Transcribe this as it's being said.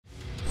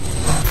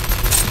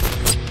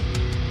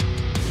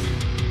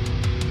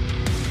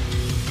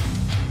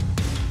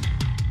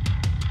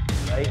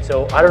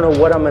So I don't know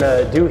what I'm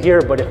gonna do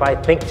here, but if I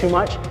think too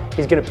much,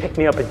 he's gonna pick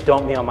me up and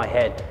dump me on my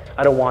head.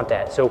 I don't want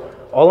that. So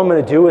all I'm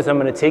gonna do is I'm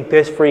gonna take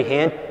this free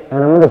hand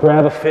and I'm gonna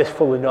grab a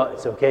fistful of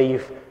nuts, okay? You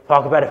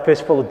talk about a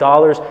fistful of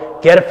dollars,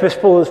 get a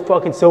fistful of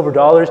fucking silver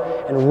dollars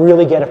and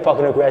really get a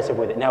fucking aggressive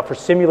with it. Now for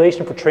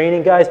simulation, for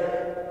training, guys,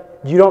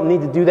 you don't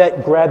need to do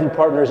that. Grab your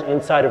partner's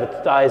inside of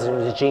his thighs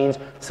and his jeans,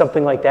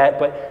 something like that,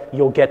 but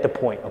you'll get the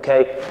point,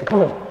 okay?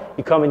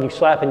 You come and you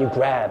slap and you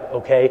grab,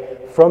 okay?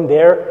 From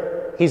there,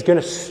 he's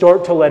gonna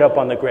start to let up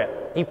on the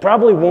grip. He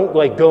probably won't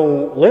like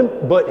go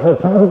limp, but he'll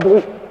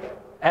probably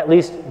at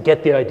least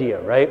get the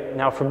idea, right?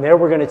 Now from there,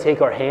 we're gonna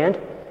take our hand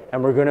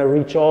and we're gonna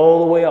reach all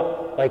the way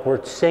up, like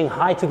we're saying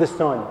hi to the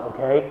sun,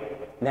 okay?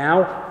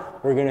 Now,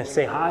 we're gonna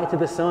say hi to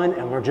the sun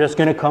and we're just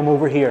gonna come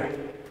over here.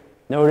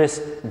 Notice,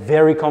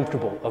 very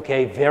comfortable,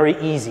 okay? Very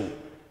easy.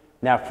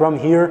 Now from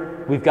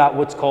here, we've got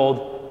what's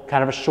called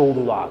kind of a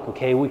shoulder lock,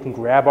 okay? We can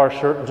grab our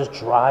shirt and just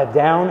drive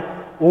down,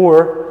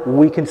 or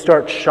we can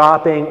start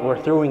chopping or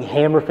throwing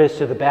hammer fists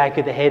to the back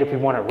of the head if we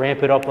want to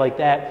ramp it up like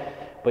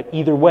that. But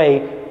either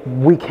way,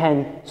 we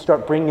can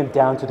start bringing him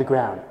down to the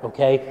ground,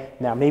 okay?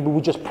 Now maybe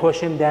we just push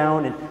him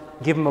down and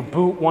give him a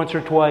boot once or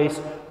twice,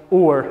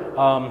 or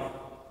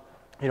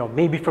you know,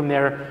 maybe from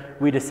there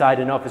we decide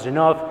enough is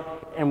enough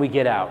and we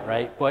get out,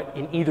 right? But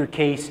in either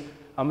case,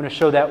 I'm going to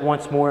show that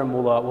once more and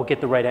we'll get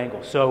the right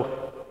angle.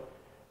 So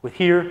with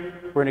here,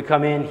 we're going to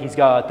come in. He's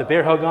got the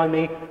bear hug on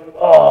me.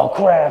 Oh,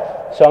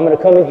 crap. So I'm going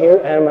to come in here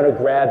and I'm going to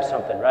grab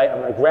something, right? I'm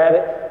going to grab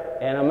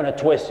it and I'm going to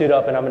twist it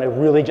up and I'm going to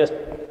really just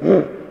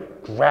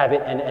grab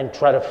it and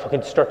try to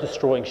fucking start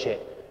destroying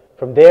shit.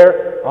 From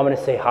there, I'm going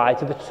to say hi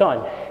to the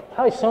sun.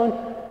 Hi,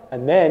 sun.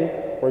 And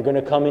then we're going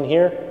to come in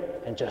here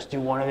and just do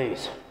one of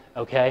these,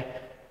 okay?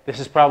 This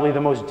is probably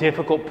the most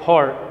difficult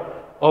part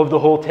of the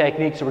whole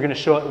technique, so we're going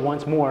to show it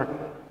once more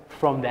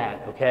from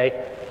that,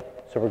 okay?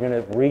 So we're going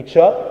to reach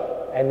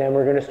up and then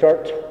we're going to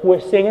start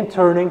twisting and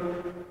turning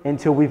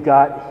until we've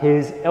got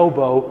his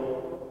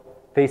elbow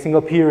facing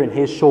up here and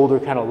his shoulder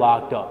kind of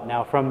locked up.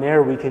 Now from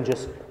there we can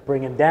just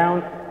bring him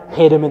down,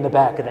 hit him in the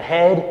back of the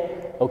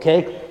head,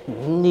 okay?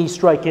 Knee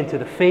strike into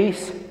the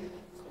face,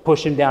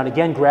 push him down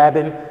again, grab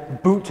him,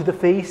 boot to the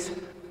face,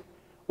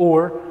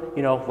 or,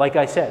 you know, like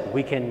I said,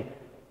 we can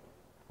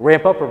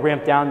ramp up or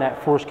ramp down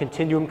that force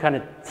continuum, kind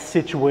of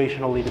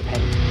situationally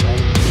dependent.